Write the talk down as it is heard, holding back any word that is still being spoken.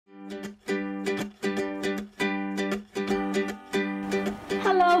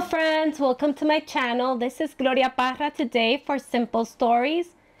welcome to my channel. This is Gloria Parra today for Simple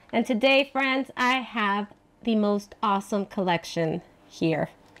Stories. And today, friends, I have the most awesome collection here.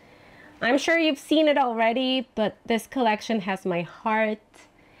 I'm sure you've seen it already, but this collection has my heart.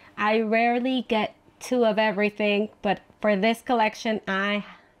 I rarely get two of everything, but for this collection, I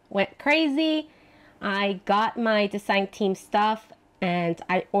went crazy. I got my design team stuff and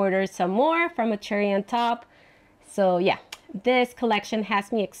I ordered some more from a cherry on top. So yeah, this collection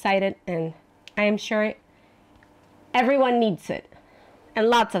has me excited and I am sure everyone needs it and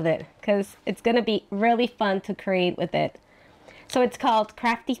lots of it because it's gonna be really fun to create with it. So it's called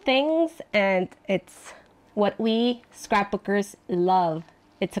Crafty Things and it's what we scrapbookers love.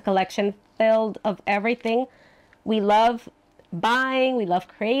 It's a collection filled of everything we love buying, we love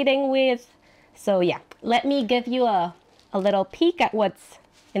creating with. So yeah, let me give you a little peek at what's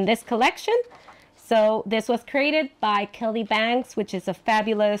in this collection. So this was created by Kelly Banks, which is a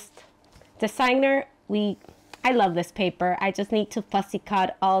fabulous designer. I love this paper. I just need to fussy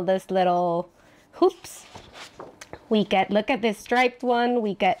cut all this little hoops. We get, look at this striped one.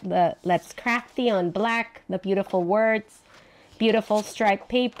 We get the Let's Crafty on black, the beautiful words, beautiful striped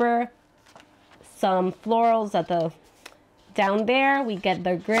paper, some florals at the down there. We get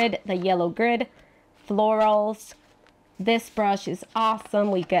the grid, the yellow grid, florals. This brush is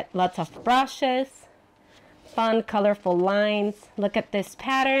awesome. We get lots of brushes, fun, colorful lines. Look at this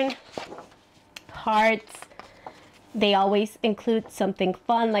pattern, hearts. They always include something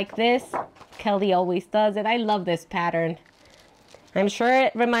fun like this. Kelly always does it. I love this pattern. I'm sure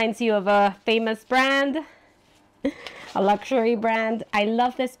it reminds you of a famous brand, a luxury brand. I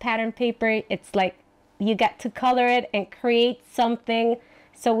love this pattern paper. It's like you get to color it and create something.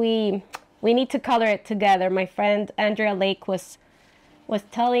 So we need to color it together. My friend Andrea Lake was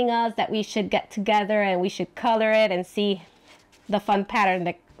telling us that we should get together and we should color it and see the fun pattern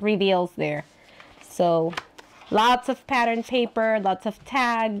that reveals there. So lots of pattern paper, lots of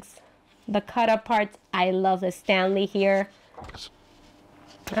tags, the cut up parts. I love the Stanley here.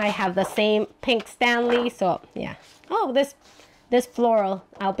 I have the same pink Stanley, so yeah. Oh, this floral.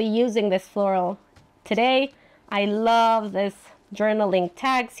 I'll be using this floral today. I love this journaling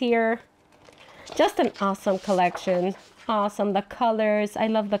tags here. Just an awesome collection. Awesome, the colors. I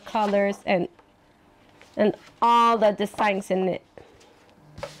love the colors and all the designs in it.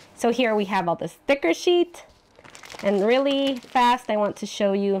 So here we have all the sticker sheet. And really fast, I want to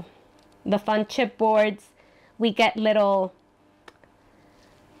show you the fun chipboards. We get little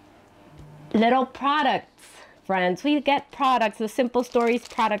products, friends. We get products. The Simple Stories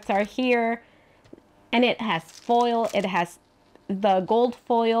products are here. And it has foil. It has the gold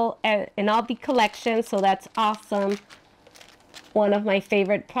foil in all the collections, so that's awesome. One of my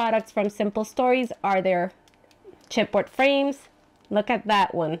favorite products from Simple Stories are their chipboard frames. Look at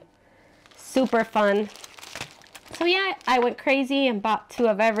that one. Super fun. So yeah, I went crazy and bought two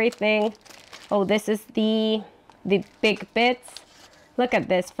of everything. Oh, this is the big bits. Look at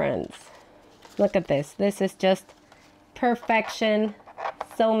this, friends. Look at this. This is just perfection.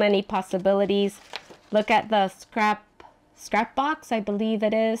 So many possibilities. Look at the scrap box, I believe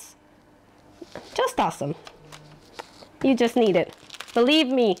it is. Just awesome. You just need it. Believe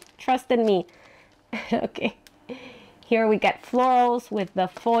me, trust in me. Okay. Here we get florals with the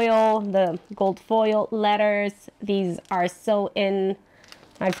foil, the gold foil letters. These are so in.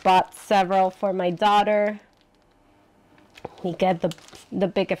 I've bought several for my daughter. We get the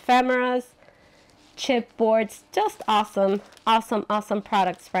big ephemeras, chipboards. Just awesome, awesome, awesome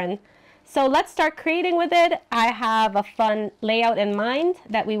products, friend. So let's start creating with it. I have a fun layout in mind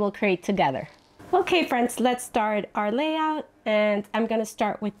that we will create together. Okay, friends, let's start our layout. And I'm gonna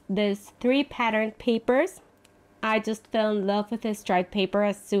start with these 3 pattern papers. I just fell in love with this striped paper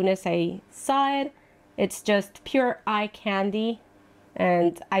as soon as I saw it. It's just pure eye candy.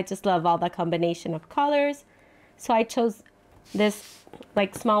 And I just love all the combination of colors. So I chose this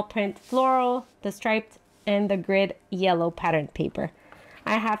like small print floral, the striped, and the grid yellow pattern paper.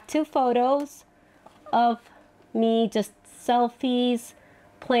 I have 2 photos of me, just selfies,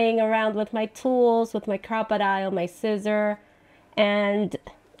 playing around with my tools, with my crocodile, my scissor, and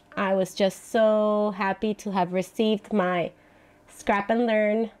I was just so happy to have received my Scrap and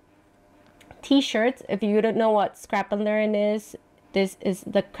Learn t-shirts. If you don't know what Scrap and Learn is, this is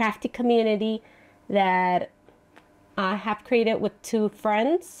the crafty community that I have created with 2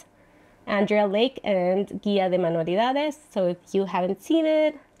 friends, Andrea Lake and Guia de Manualidades. So if you haven't seen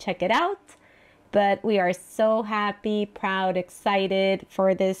it, check it out. But we are so happy, proud, excited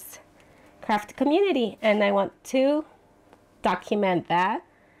for this craft community. And I want to document that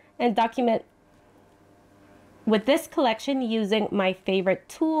and document with this collection using my favorite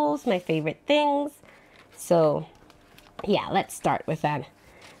tools, my favorite things. So yeah, let's start with that.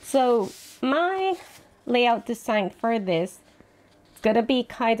 So my layout design for this is gonna be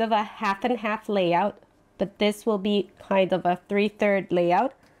kind of a half and half layout, but this will be kind of a 3/3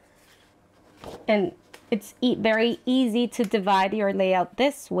 layout. And it's very easy to divide your layout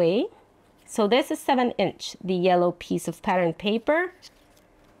this way. So this is 7-inch, the yellow piece of pattern paper.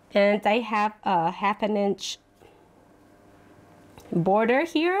 And I have a 1/2 inch border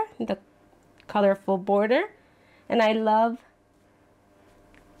here, the colorful border. And I love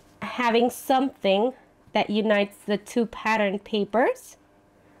having something that unites the two pattern papers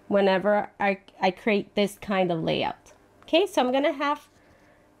whenever I create this kind of layout. Okay, so I'm gonna have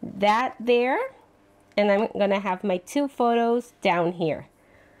that there, and I'm gonna have my 2 photos down here.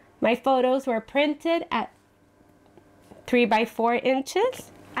 My photos were printed at 3x4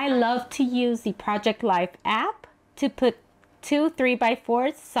 inches. I love to use the Project Life app to put 2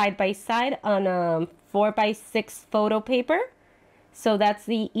 3x4s side by side on a 4x6 photo paper. So that's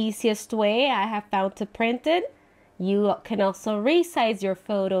the easiest way I have found to print it. You can also resize your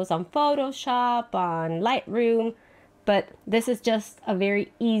photos on Photoshop, on Lightroom, but this is just a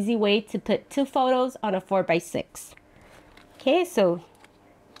very easy way to put 2 photos on a 4x6. Okay, so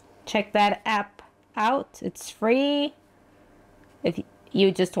check that app out. It's free if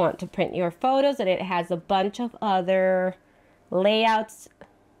you just want to print your photos, and it has a bunch of other layouts,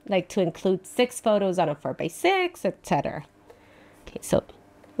 like to include 6 photos on a 4x6, etc. Okay, so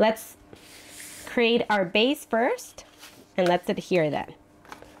let's create our base first, and let's adhere that.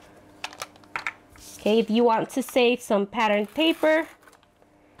 Okay, if you want to save some pattern paper,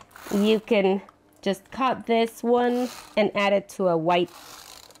 you can just cut this one and add it to a white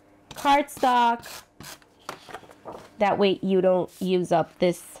cardstock. That way you don't use up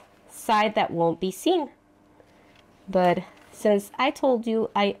this side that won't be seen. But since I told you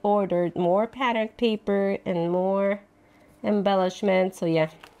I ordered more pattern paper and more embellishments, so yeah,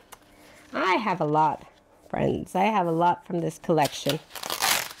 I have a lot, friends. I have a lot from this collection.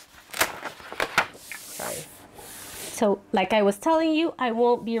 Sorry. So like I was telling you, I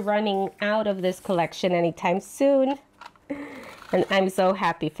won't be running out of this collection anytime soon, and I'm so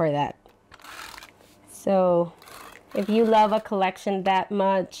happy for that. So if you love a collection that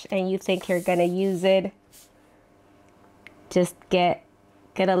much and you think you're gonna use it, just get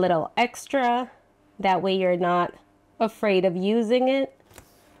a little extra. That way you're not afraid of using it,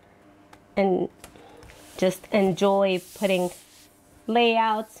 and just enjoy putting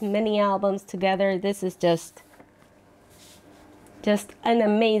layouts, mini albums together. This is just an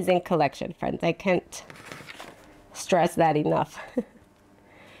amazing collection, friends. I can't stress that enough.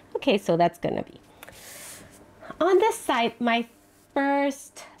 Okay, so that's gonna be on this side. My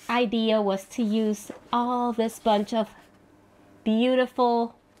first idea was to use all this bunch of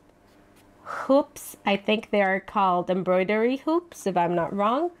beautiful hoops. I think they are called embroidery hoops, if I'm not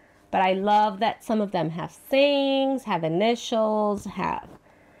wrong, but I love that some of them have sayings, have initials,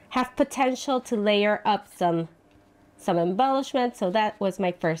 have potential to layer up some embellishments. So that was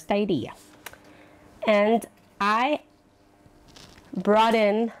my first idea, and I brought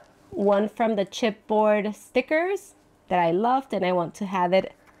in one from the chipboard stickers that I loved, and I want to have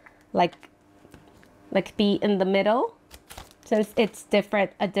it like be in the middle. Since it's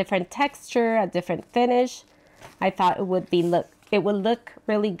a different texture, a different finish, I thought it would look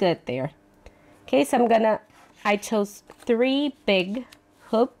really good there. Okay, so I chose 3 big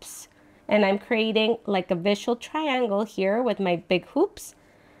hoops, and I'm creating like a visual triangle here with my big hoops,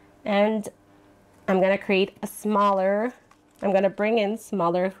 and I'm gonna bring in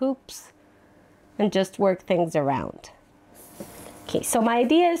smaller hoops and just work things around. Okay, so my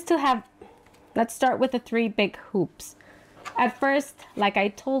idea is to let's start with the 3 big hoops. At first, like I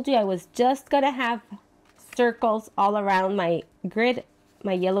told you, I was just gonna have circles all around my grid,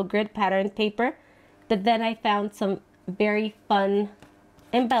 my yellow grid pattern paper, but then I found some very fun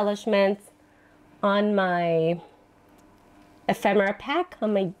embellishments on my ephemera pack,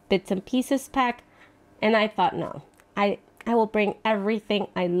 on my bits and pieces pack, and I thought, no, I will bring everything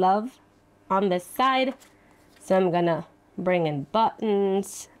I love on this side. So I'm gonna bring in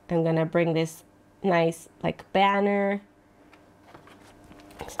buttons. I'm gonna bring this nice like banner.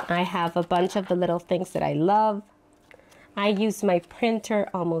 I have a bunch of the little things that I love. I use my printer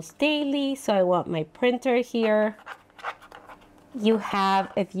almost daily, so I want my printer here. You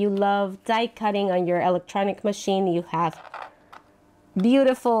have, if you love die cutting on your electronic machine, you have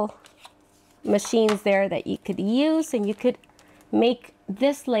beautiful machines there that you could use, and you could make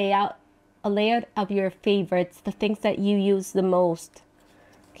this layout a layout of your favorites, the things that you use the most.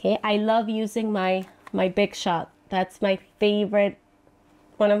 Okay, I love using my my Big Shot. That's my favorite,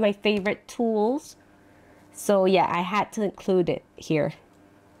 one of my favorite tools. So yeah, I had to include it here.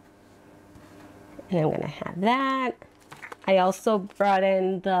 And I'm gonna have that. I also brought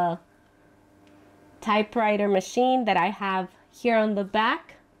in the typewriter machine that I have here on the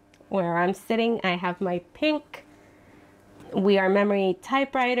back where I'm sitting. I have my pink We Are Memory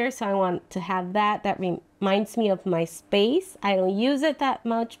typewriter, so I want to have that. That reminds me of my space. I don't use it that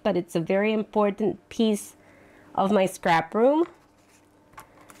much, but it's a very important piece of my scrap room.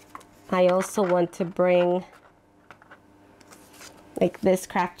 I also want to bring like this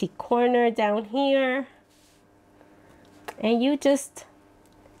crafty corner down here. And you just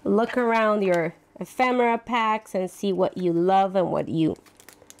look around your ephemera packs and see what you love and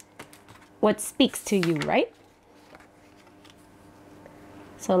what speaks to you, right?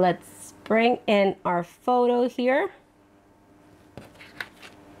 So let's bring in our photo here.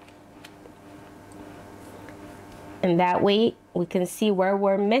 And that way we can see where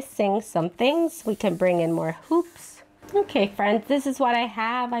we're missing some things. We can bring in more hoops. Okay, friends, this is what I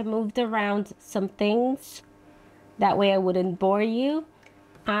have. I moved around some things. That way I wouldn't bore you.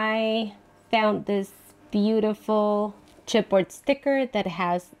 I found this beautiful chipboard sticker that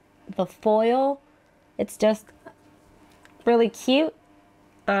has the foil. It's just really cute.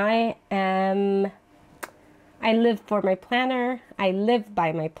 I live for my planner. I live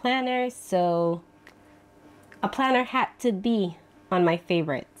by my planner, so a planner had to be on my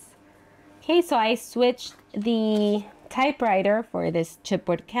favorites. Okay, so I switched the typewriter for this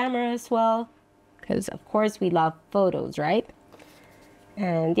chipboard camera as well, because of course we love photos, right?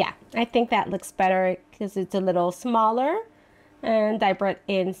 And yeah, I think that looks better because it's a little smaller. And I brought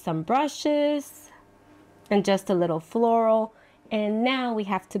in some brushes and just a little floral. And now we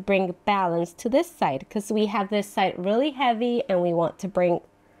have to bring balance to this side because we have this side really heavy and we want to bring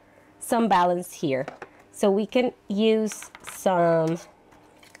some balance here. So we can use some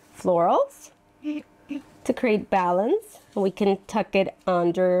florals to create balance. We can tuck it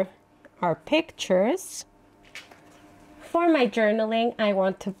under our pictures. For my journaling, I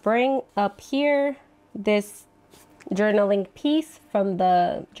want to bring up here this journaling piece from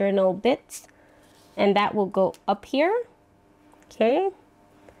the journal bits, and that will go up here. Okay.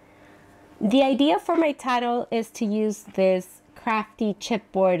 The idea for my title is to use this crafty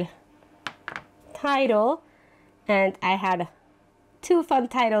chipboard title, and I had two fun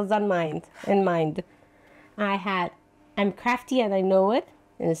titles in mind. I had I'm Crafty and I Know It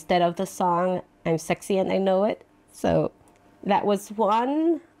instead of the song I'm Sexy and I Know It. So that was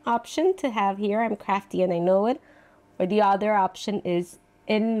one option to have here, I'm Crafty and I Know It. Or the other option is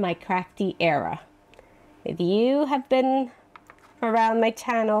In My Crafty Era. If you have been around my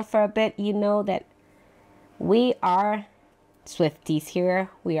channel for a bit, you know that we are Swifties here.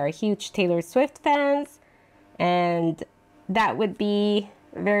 We are huge Taylor Swift fans, and that would be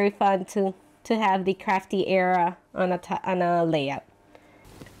very fun to have the crafty era on a layout.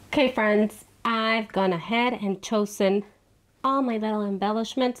 Okay, friends, I've gone ahead and chosen all my little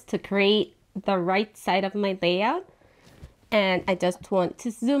embellishments to create the right side of my layout, and I just want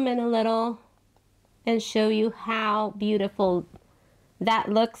to zoom in a little and show you how beautiful that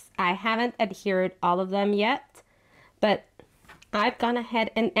looks. I haven't adhered all of them yet, but I've gone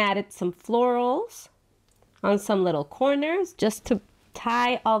ahead and added some florals on some little corners just to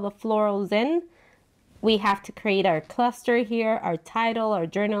tie all the florals in. We have to create our cluster here, our title, our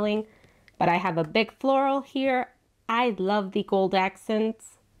journaling, but I have a big floral here. I love the gold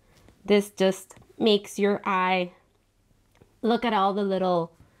accents. This just makes your eye look at all the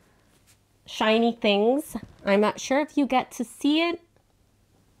little shiny things. I'm not sure if you get to see it,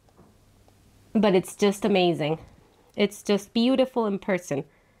 but it's just amazing. It's just beautiful in person.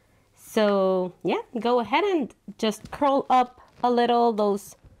 So yeah, go ahead and just curl up a little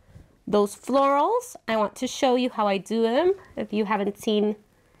those florals. I want to show you how I do them. If you haven't seen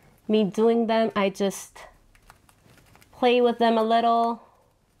me doing them, I just play with them a little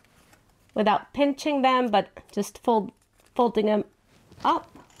without pinching them, but just folding them up,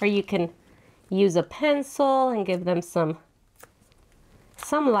 or you can use a pencil and give them some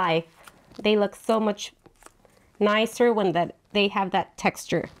life. They look so much nicer when they have that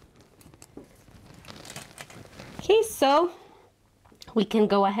texture. Okay, so we can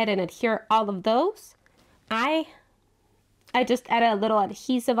go ahead and adhere all of those. I just added a little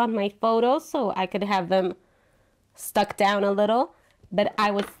adhesive on my photos so I could have them stuck down a little, but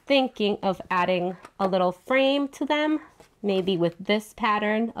I was thinking of adding a little frame to them, maybe with this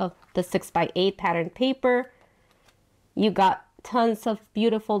pattern of the 6x8 pattern paper. You got tons of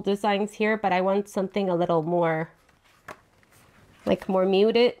beautiful designs here, but I want something a little more, like more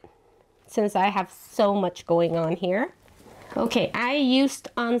muted. since I have so much going on here. Okay, I used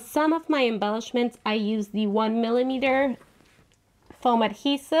on some of my embellishments, I used the 1mm foam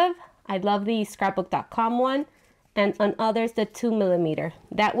adhesive. I love the scrapbook.com one, and on others the 2mm.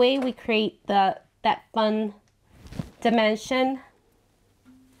 That way we create that fun dimension,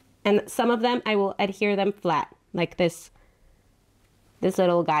 and some of them I will adhere them flat, like this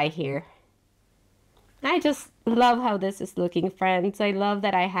little guy here. I just love how this is looking, friends. I love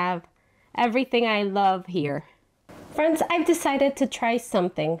that I have everything I love here. Friends, I've decided to try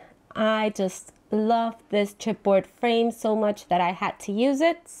something. I just love this chipboard frame so much that I had to use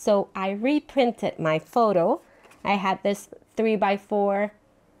it, so I reprinted my photo. I had this 3x4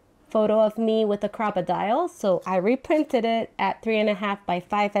 photo of me with a crocodile, so I reprinted it at 3.5 by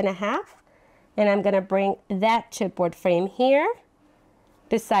 5.5, and I'm gonna bring that chipboard frame here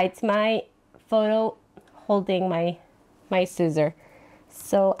besides my photo holding my scissor.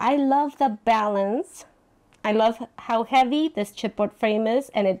 So I love the balance. I love how heavy this chipboard frame is,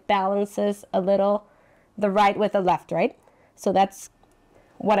 and it balances a little the right with the left, right? So that's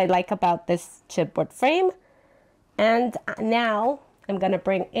what I like about this chipboard frame. And now I'm gonna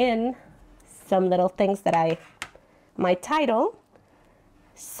bring in some little things that my title.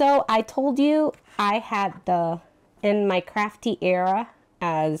 So I told you I had in my crafty era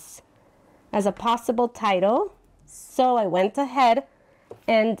as a possible title. So I went ahead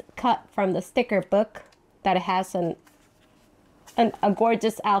and cut from the sticker book that has a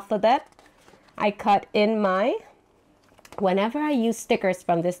gorgeous alphabet. I cut in whenever I use stickers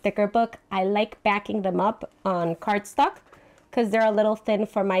from this sticker book, I like backing them up on cardstock because they're a little thin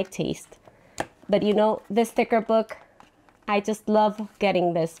for my taste. But you know, this sticker book, I just love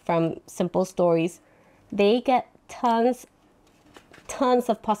getting this from Simple Stories. They get tons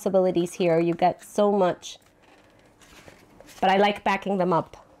of possibilities here. You get so much. But I like backing them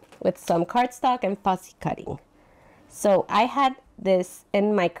up with some cardstock and fussy cutting. So I had this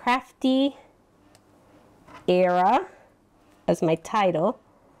in my crafty era as my title,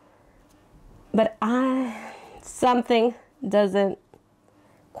 but something doesn't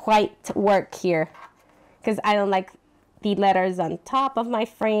quite work here because I don't like the letters on top of my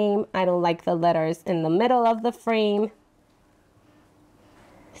frame. I don't like the letters in the middle of the frame.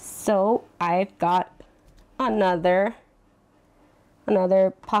 So I've got another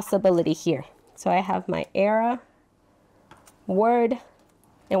possibility here. So I have my era word,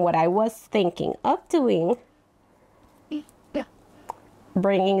 and what I was thinking of doing,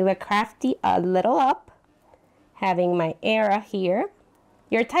 bringing the crafty a little up, having my era here.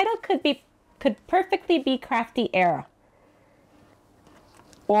 Your title could perfectly be crafty era.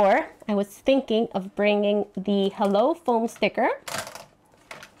 Or I was thinking of bringing the hello foam sticker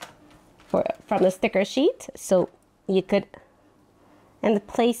from the sticker sheet, so you could, and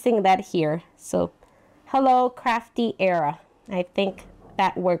placing that here. So hello crafty era. I think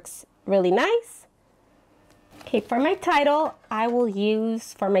that works really nice. Okay, for my title,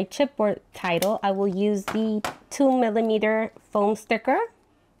 for my chipboard title, I will use the 2mm foam sticker.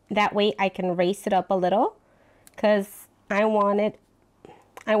 That way I can raise it up a little because I want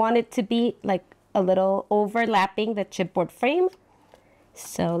it to be like a little overlapping the chipboard frame.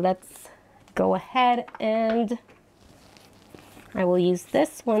 So let's go ahead, and I will use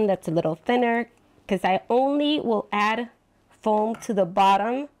this one that's a little thinner because I only will add foam to the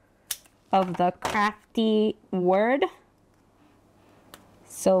bottom of the crafty word.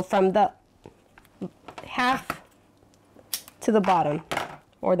 So from the half to the bottom,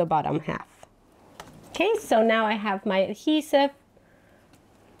 or the bottom half. Okay, so now I have my adhesive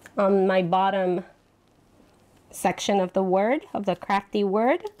on my bottom section of the word, of the crafty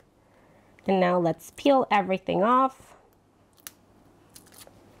word. And now let's peel everything off.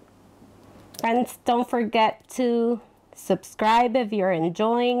 Friends, don't forget to subscribe if you're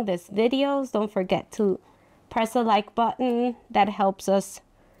enjoying these videos. Don't forget to press the like button. That helps us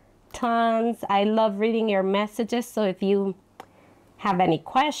tons. I love reading your messages, so if you have any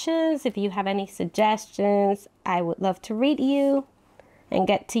questions, if you have any suggestions, I would love to read you and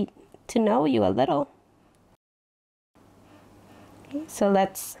get to know you a little. Okay, so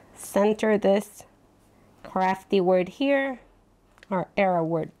let's center this crafty word here, our era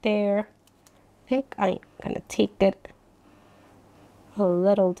word there. I think I'm gonna take it a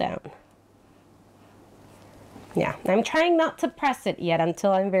little down. Yeah, I'm trying not to press it yet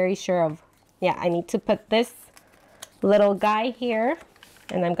until I'm very sure of, yeah, I need to put this little guy here,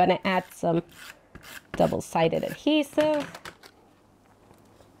 and I'm gonna add some double-sided adhesive.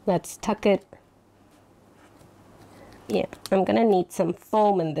 Let's tuck it. Yeah, I'm gonna need some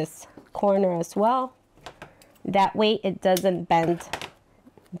foam in this corner as well. That way it doesn't bend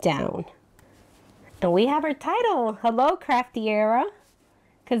down. And we have our title. Hello, Crafty Era.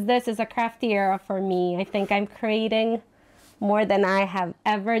 Because this is a crafty era for me. I think I'm creating more than I have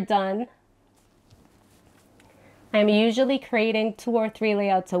ever done. I'm usually creating 2 or 3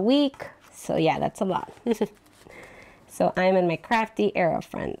 layouts a week. So yeah, that's a lot. So I'm in my crafty era,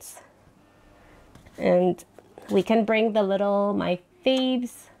 friends. And we can bring the little, my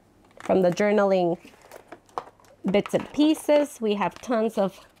faves from the journaling bits and pieces. We have tons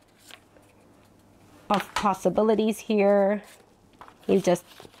of possibilities here. You just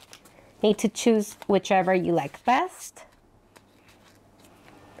need to choose whichever you like best.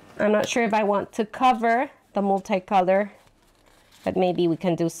 I'm not sure if I want to cover the multicolor, but maybe we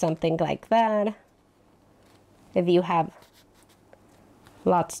can do something like that. If you have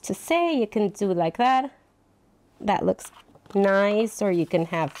lots to say, you can do like that. That looks nice. Or you can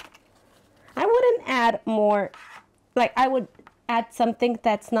have, I wouldn't add more, like I would add something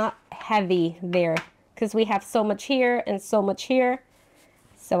that's not heavy there, because we have so much here and so much here.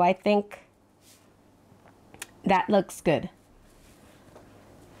 So I think that looks good.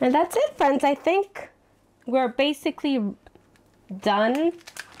 And that's it, friends. I think we're basically done.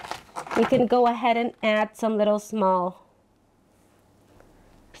 We can go ahead and add some little small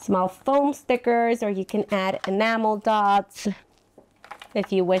foam stickers, or you can add enamel dots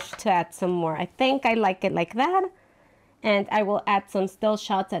if you wish to add some more. I think I like it like that. And I will add some still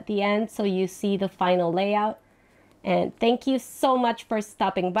shots at the end so you see the final layout. And thank you so much for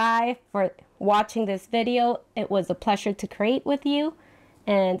stopping by, for watching this video. It was a pleasure to create with you.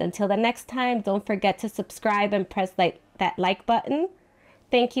 And until the next time, don't forget to subscribe and press that like button.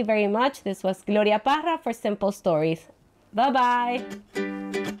 Thank you very much. This was Gloria Parra for Simple Stories. Bye-bye.